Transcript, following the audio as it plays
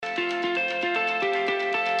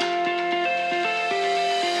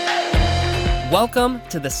Welcome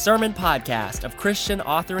to the Sermon Podcast of Christian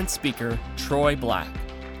author and speaker Troy Black.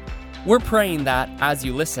 We're praying that, as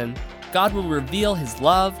you listen, God will reveal His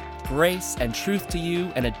love, grace, and truth to you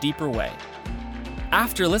in a deeper way.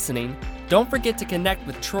 After listening, don't forget to connect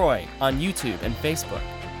with Troy on YouTube and Facebook.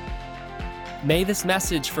 May this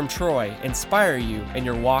message from Troy inspire you in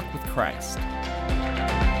your walk with Christ.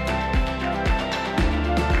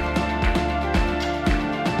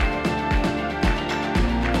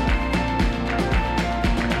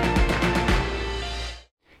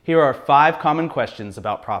 Here are 5 common questions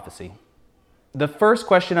about prophecy. The first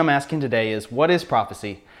question I'm asking today is, what is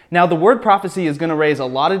prophecy? Now, the word prophecy is going to raise a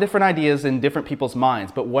lot of different ideas in different people's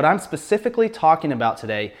minds, but what I'm specifically talking about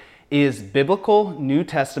today is biblical New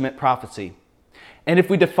Testament prophecy. And if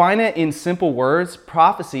we define it in simple words,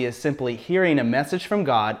 prophecy is simply hearing a message from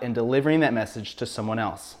God and delivering that message to someone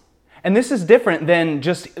else. And this is different than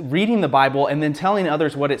just reading the Bible and then telling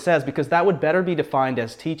others what it says, because that would better be defined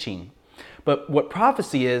as teaching. But what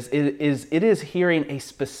prophecy is hearing a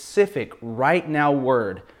specific right now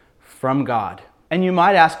word from God. And you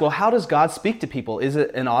might ask, well, how does God speak to people? Is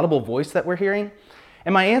it an audible voice that we're hearing?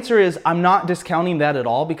 And my answer is, I'm not discounting that at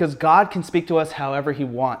all, because God can speak to us however He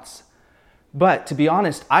wants. But to be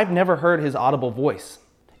honest, I've never heard His audible voice.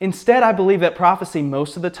 Instead, I believe that prophecy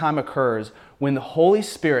most of the time occurs when the Holy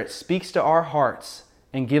Spirit speaks to our hearts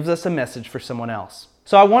and gives us a message for someone else.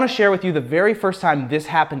 So I want to share with you the very first time this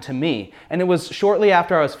happened to me, and it was shortly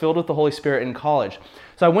after I was filled with the Holy Spirit in college.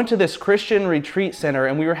 So I went to this Christian retreat center,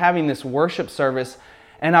 and we were having this worship service,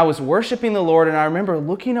 and I was worshiping the Lord, and I remember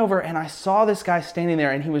looking over, and I saw this guy standing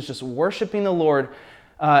there, and he was just worshiping the Lord,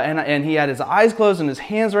 and he had his eyes closed and his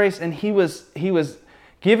hands raised, and he was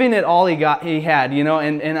giving it all he had,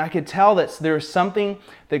 and I could tell that there was something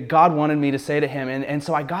that God wanted me to say to him, and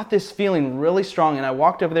so I got this feeling really strong, and I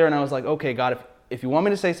walked over there, and I was like, okay, God, if you want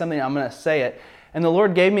me to say something, I'm going to say it. And the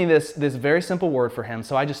Lord gave me this very simple word for him.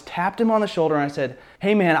 So I just tapped him on the shoulder and I said,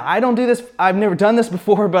 hey man, I don't do this. I've never done this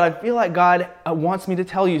before, but I feel like God wants me to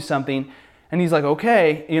tell you something. And he's like,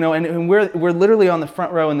 okay, and we're literally on the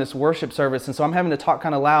front row in this worship service. And so I'm having to talk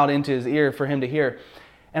kind of loud into his ear for him to hear.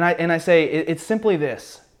 And I say, it's simply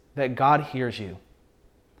this, that God hears you.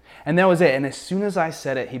 And that was it. And as soon as I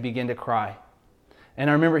said it, he began to cry. And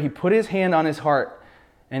I remember he put his hand on his heart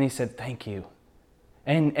and he said, thank you.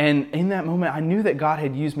 And in that moment, I knew that God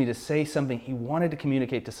had used me to say something He wanted to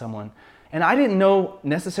communicate to someone. And I didn't know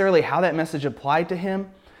necessarily how that message applied to him.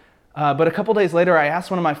 But a couple days later, I asked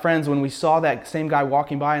one of my friends when we saw that same guy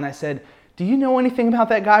walking by, and I said, do you know anything about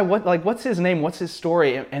that guy? What's his name? What's his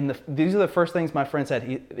story? And these are the first things my friend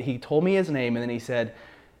said. He told me his name, and then he said,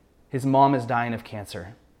 his mom is dying of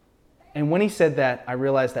cancer. And when he said that, I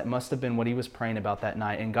realized that must have been what he was praying about that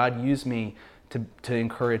night. And God used me to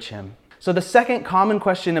encourage him. So the second common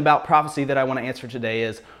question about prophecy that I want to answer today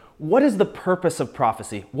is, what is the purpose of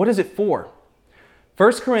prophecy? What is it for?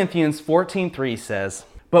 1 Corinthians 14:3 says,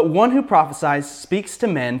 but one who prophesies speaks to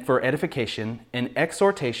men for edification and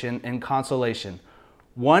exhortation and consolation.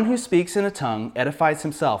 One who speaks in a tongue edifies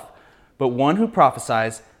himself, but one who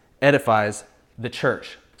prophesies edifies the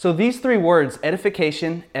church. So these 3 words,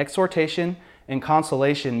 edification, exhortation, and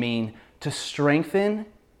consolation, mean to strengthen,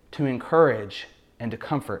 to encourage, and to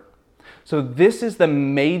comfort. So this is the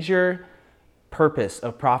major purpose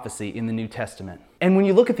of prophecy in the New Testament. And when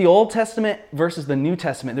you look at the Old Testament versus the New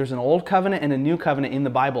Testament, there's an Old Covenant and a New Covenant in the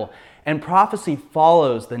Bible. And prophecy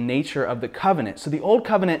follows the nature of the covenant. So the Old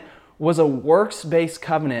Covenant was a works-based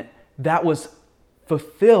covenant that was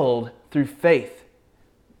fulfilled through faith.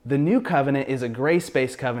 The New Covenant is a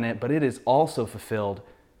grace-based covenant, but it is also fulfilled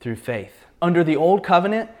through faith. Under the Old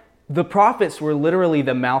Covenant, the prophets were literally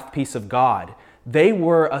the mouthpiece of God. They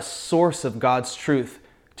were a source of God's truth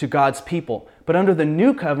to God's people. But under the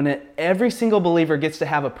New Covenant, every single believer gets to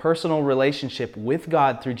have a personal relationship with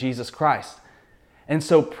God through Jesus Christ. And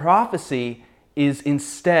so prophecy is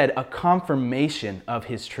instead a confirmation of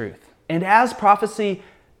His truth. And as prophecy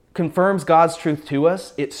confirms God's truth to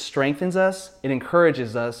us, it strengthens us, it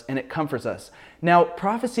encourages us, and it comforts us. Now,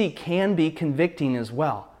 prophecy can be convicting as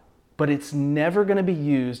well, but it's never going to be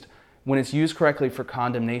used when it's used correctly for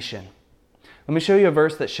condemnation. Let me show you a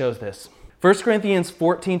verse that shows this. 1 Corinthians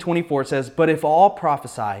 14:24 says, but if all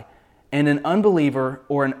prophesy, and an unbeliever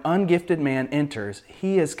or an ungifted man enters,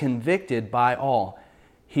 he is convicted by all.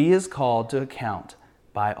 He is called to account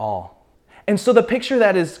by all. And so the picture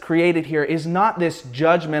that is created here is not this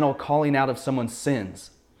judgmental calling out of someone's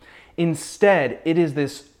sins. Instead, it is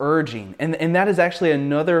this urging. And that is actually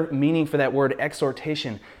another meaning for that word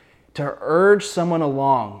exhortation, to urge someone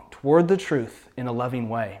along toward the truth in a loving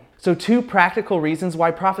way. So 2 practical reasons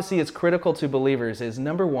why prophecy is critical to believers is,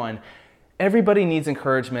 number 1, Everybody needs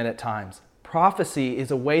encouragement at times. Prophecy is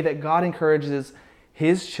a way that God encourages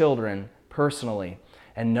His children personally.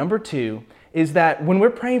 And number two is that when we're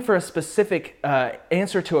praying for a specific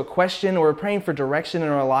answer to a question, or we're praying for direction in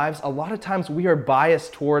our lives, a lot of times we are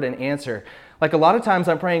biased toward an answer. Like a lot of times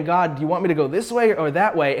I'm praying, God, do you want me to go this way or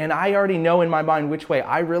that way? And I already know in my mind which way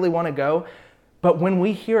I really want to go. But when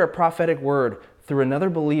we hear a prophetic word through another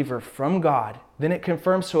believer from God, then it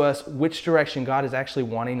confirms to us which direction God is actually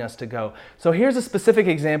wanting us to go. So here's a specific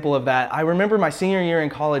example of that. I remember my senior year in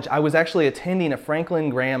college, I was actually attending a Franklin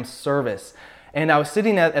Graham service. And I was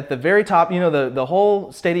sitting at the very top, the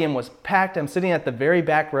whole stadium was packed. I'm sitting at the very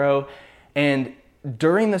back row. And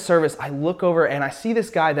during the service, I look over and I see this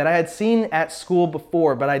guy that I had seen at school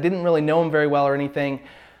before, but I didn't really know him very well or anything.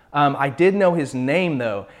 I did know his name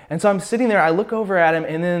though. And so I'm sitting there, I look over at him,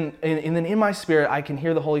 and then in my spirit, I can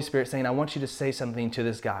hear the Holy Spirit saying, I want you to say something to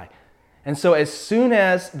this guy. And so as soon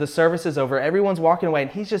as the service is over, everyone's walking away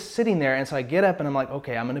and he's just sitting there. And so I get up and I'm like,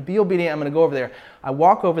 okay, I'm going to be obedient. I'm going to go over there. I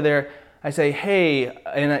walk over there. I say, hey,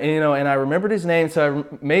 and I remembered his name. So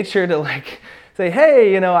I made sure to say,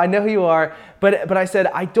 hey, I know who you are. But I said,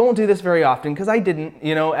 I don't do this very often because I didn't,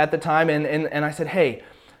 at the time. And I said, hey,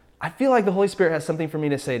 I feel like the Holy Spirit has something for me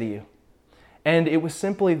to say to you. And it was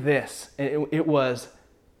simply this. It was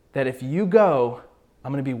that if you go,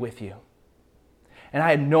 I'm going to be with you. And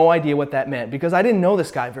I had no idea what that meant because I didn't know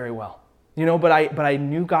this guy very well. But I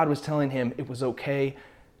knew God was telling him it was okay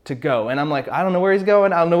to go. And I'm like, I don't know where he's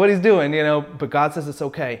going. I don't know what he's doing, but God says it's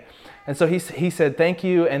okay. And so he said, thank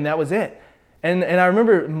you. And that was it. And I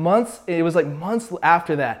remember months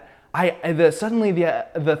after that, suddenly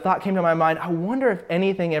the thought came to my mind, I wonder if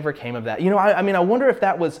anything ever came of that. I wonder if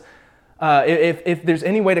that was, if there's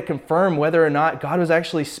any way to confirm whether or not God was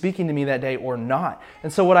actually speaking to me that day or not.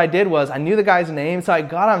 And so what I did was I knew the guy's name. So I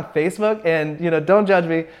got on Facebook and, don't judge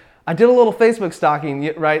me. I did a little Facebook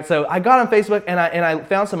stalking, right? So I got on Facebook and I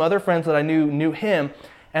found some other friends that I knew him.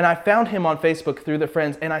 And I found him on Facebook through the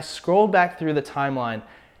friends. And I scrolled back through the timeline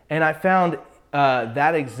and I found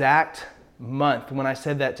that exact month when I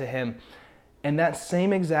said that to him. And that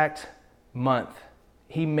same exact month,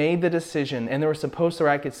 he made the decision, and there was some posts where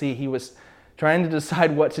I could see he was trying to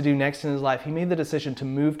decide what to do next in his life. He made the decision to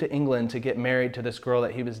move to England to get married to this girl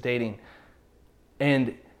that he was dating.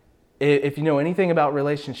 And if you know anything about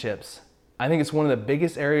relationships, I think it's one of the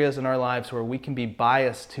biggest areas in our lives where we can be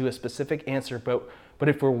biased to a specific answer, but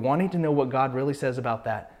if we're wanting to know what God really says about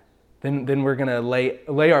that, then we're going to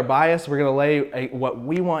lay our bias, we're going to lay what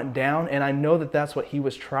we want down, and I know that that's what he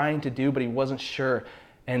was trying to do, but he wasn't sure.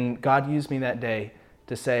 And God used me that day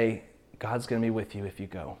to say, God's going to be with you if you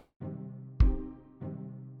go.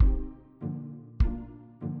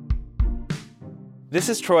 This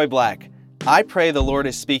is Troy Black. I pray the Lord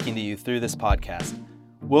is speaking to you through this podcast.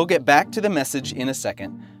 We'll get back to the message in a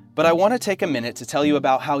second, but I want to take a minute to tell you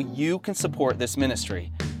about how you can support this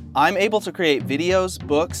ministry. I'm able to create videos,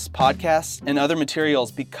 books, podcasts, and other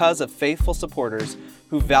materials because of faithful supporters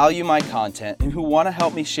who value my content and who want to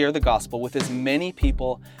help me share the gospel with as many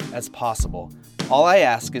people as possible. All I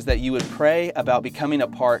ask is that you would pray about becoming a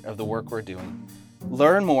part of the work we're doing.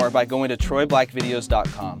 Learn more by going to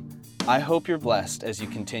troyblackvideos.com. I hope you're blessed as you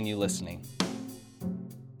continue listening.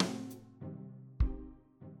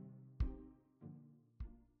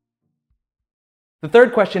 The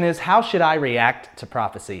third question is, how should I react to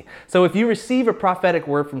prophecy? So if you receive a prophetic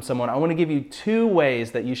word from someone, I want to give you 2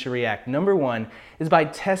 ways that you should react. Number 1 is by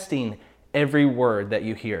testing every word that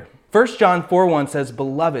you hear. 1 John 4:1 says,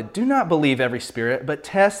 Beloved, do not believe every spirit, but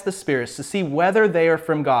test the spirits to see whether they are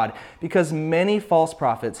from God, because many false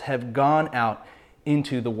prophets have gone out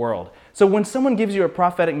into the world. So when someone gives you a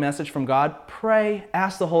prophetic message from God, pray,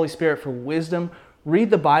 ask the Holy Spirit for wisdom,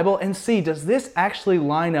 read the Bible and see, does this actually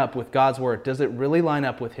line up with God's word? Does it really line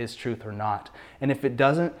up with His truth or not? And if it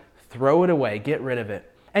doesn't, throw it away, get rid of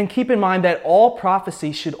it. And keep in mind that all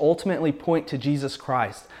prophecy should ultimately point to Jesus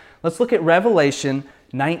Christ. Let's look at Revelation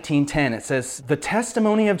 19:10. It says, the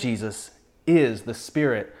testimony of Jesus is the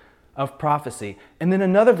spirit of prophecy. And then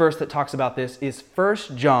another verse that talks about this is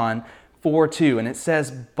 1 John 4:2, and it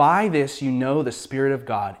says, by this you know the Spirit of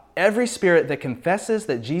God. Every spirit that confesses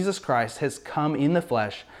that Jesus Christ has come in the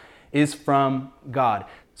flesh is from God.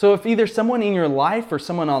 So if either someone in your life or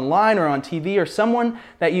someone online or on TV or someone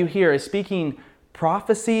that you hear is speaking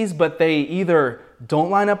prophecies, but they either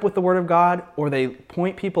don't line up with the Word of God, or they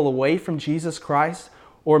point people away from Jesus Christ,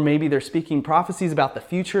 or maybe they're speaking prophecies about the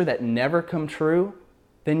future that never come true,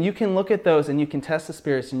 then you can look at those and you can test the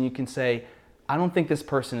spirits and you can say, I don't think this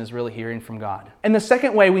person is really hearing from God. And the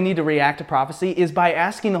second way we need to react to prophecy is by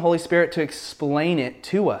asking the Holy Spirit to explain it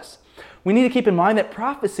to us. we need to keep in mind that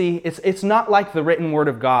prophecy, it's not like the written word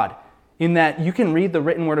of God, in that you can read the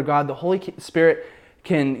written word of God. The Holy Spirit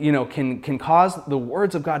can cause the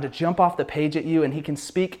words of God to jump off the page at you, and He can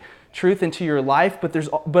speak truth into your life.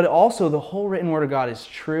 But also the whole written word of God is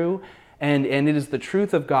true, and it is the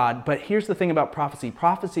truth of God. But here's the thing about prophecy.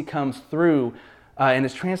 Prophecy comes through and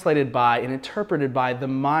is translated by and interpreted by the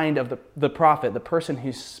mind of the prophet, the person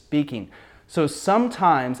who's speaking. So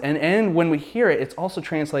sometimes, and when we hear it, it's also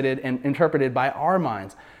translated and interpreted by our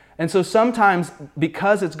minds. And so sometimes,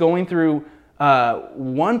 because it's going through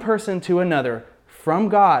one person to another from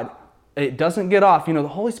God, it doesn't get off. The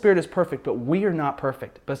Holy Spirit is perfect, but we are not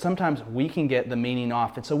perfect. But sometimes we can get the meaning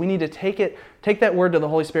off. And so we need to take that word to the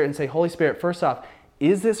Holy Spirit and say, Holy Spirit, first off,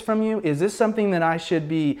 is this from you? Is this something that I should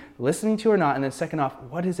be listening to or not? And then second off,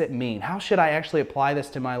 what does it mean? How should I actually apply this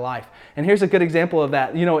to my life? And here's a good example of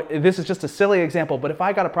that. This is just a silly example, but if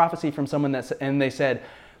I got a prophecy from someone and they said,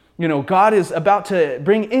 God is about to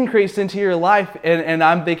bring increase into your life, and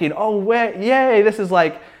I'm thinking, yay, this is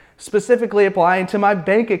like specifically applying to my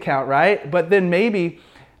bank account, right? But then maybe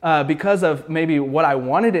because of maybe what I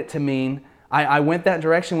wanted it to mean, I went that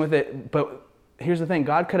direction with it. But here's the thing,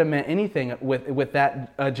 God could have meant anything with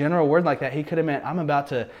that general word like that. He could have meant, I'm about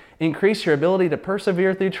to increase your ability to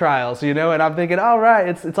persevere through trials, and I'm thinking, all right,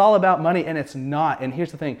 it's all about money, and it's not. And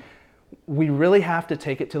here's the thing, we really have to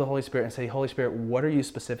take it to the Holy Spirit and say, Holy Spirit, what are you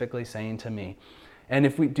specifically saying to me? And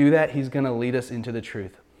if we do that, He's going to lead us into the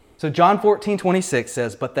truth. So John 14:26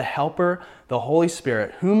 says, but the Helper, the Holy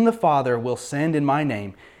Spirit, whom the Father will send in my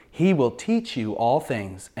name, He will teach you all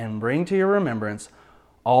things and bring to your remembrance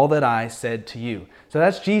all that I said to you. So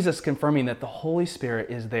that's Jesus confirming that the Holy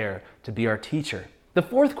Spirit is there to be our teacher. The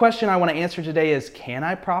fourth question I want to answer today is, can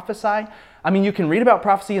I prophesy? You can read about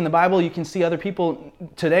prophecy in the Bible. You can see other people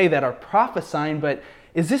today that are prophesying, but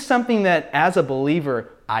is this something that as a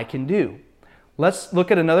believer I can do? Let's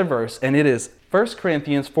look at another verse, and it is 1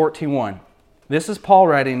 Corinthians 14:1. This is Paul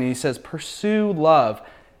writing, and he says, pursue love,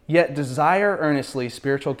 yet desire earnestly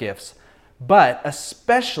spiritual gifts, but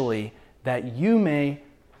especially that you may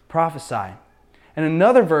prophesy. And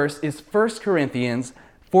another verse is 1 Corinthians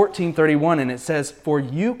 14:31, and it says, for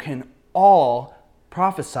you can all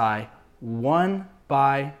prophesy one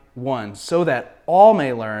by one, so that all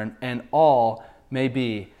may learn and all may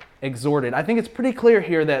be exhorted. I think it's pretty clear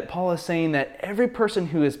here that Paul is saying that every person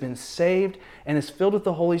who has been saved and is filled with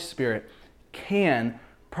the Holy Spirit can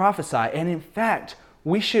prophesy. And in fact,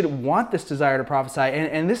 we should want this desire to prophesy.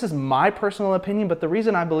 And this is my personal opinion, but the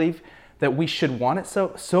reason I believe that we should want it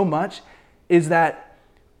so much is that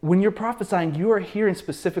when you're prophesying, you are hearing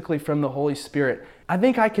specifically from the Holy Spirit. I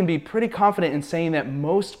think I can be pretty confident in saying that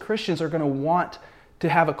most Christians are going to want to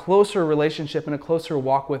have a closer relationship and a closer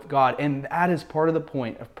walk with God, and that is part of the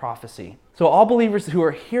point of prophecy. So all believers who are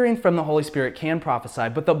hearing from the Holy Spirit can prophesy,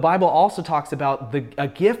 but the Bible also talks about a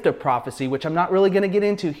gift of prophecy, which I'm not really going to get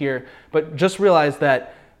into here, but just realize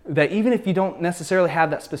that even if you don't necessarily have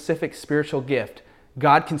that specific spiritual gift,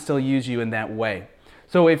 God can still use you in that way.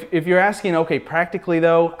 So if you're asking, okay, practically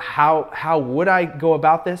though, how would I go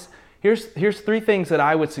about this? Here's three things that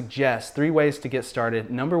I would suggest, 3 ways to get started.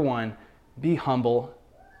 Number 1, be humble.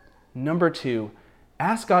 Number 2,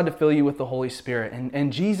 ask God to fill you with the Holy Spirit.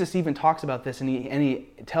 And Jesus even talks about this, and he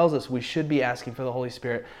tells us we should be asking for the Holy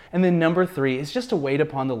Spirit. And then number 3 is just to wait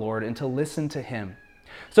upon the Lord and to listen to Him.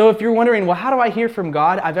 So if you're wondering, well, how do I hear from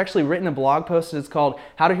God? I've actually written a blog post. It's called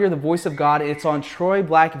How to Hear the Voice of God. It's on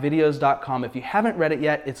troyblackvideos.com. If you haven't read it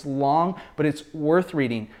yet, it's long, but it's worth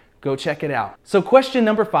reading. Go check it out. So question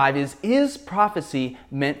number 5 is prophecy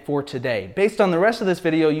meant for today? Based on the rest of this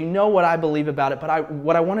video, you know what I believe about it, but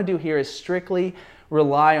what I want to do here is strictly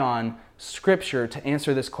rely on Scripture to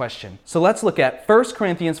answer this question. So let's look at 1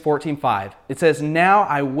 Corinthians 14:5. It says, now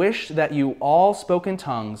I wish that you all spoke in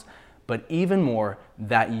tongues, but even more,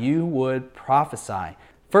 that you would prophesy.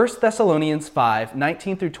 1 Thessalonians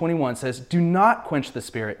 5:19 through 21 says, do not quench the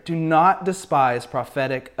Spirit, do not despise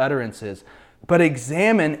prophetic utterances, but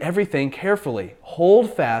examine everything carefully.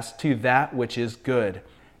 Hold fast to that which is good.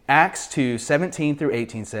 Acts 2:17 through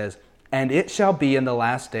 18 says, and it shall be in the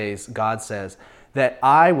last days, God says, that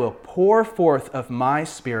I will pour forth of my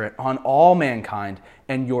Spirit on all mankind,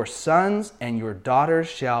 and your sons and your daughters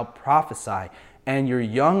shall prophesy, and your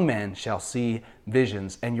young men shall see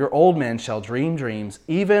visions, and your old men shall dream dreams.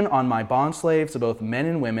 Even on my bondslaves, both men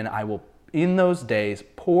and women, I will in those days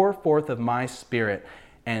pour forth of my Spirit,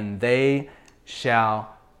 and they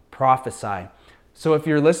shall prophesy. So if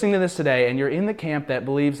you're listening to this today and you're in the camp that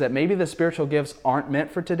believes that maybe the spiritual gifts aren't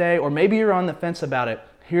meant for today, or maybe you're on the fence about it,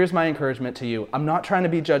 here's my encouragement to you. I'm not trying to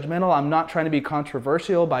be judgmental. I'm not trying to be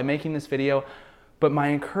controversial by making this video, But my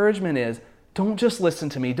encouragement is, don't just listen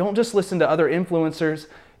to me. Don't just listen to other influencers,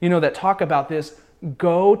 that talk about this.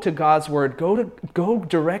 Go to God's word. Go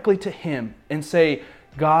directly to Him and say,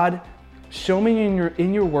 God, show me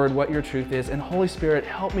in your word what your truth is, and Holy Spirit,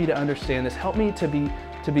 help me to understand this. Help me to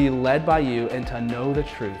be led by you and to know the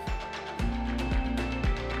truth.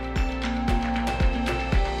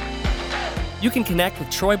 You can connect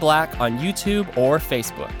with Troy Black on YouTube or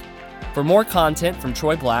Facebook. For more content from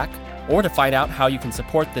Troy Black, or to find out how you can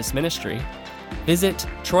support this ministry, visit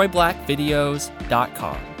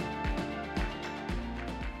troyblackvideos.com.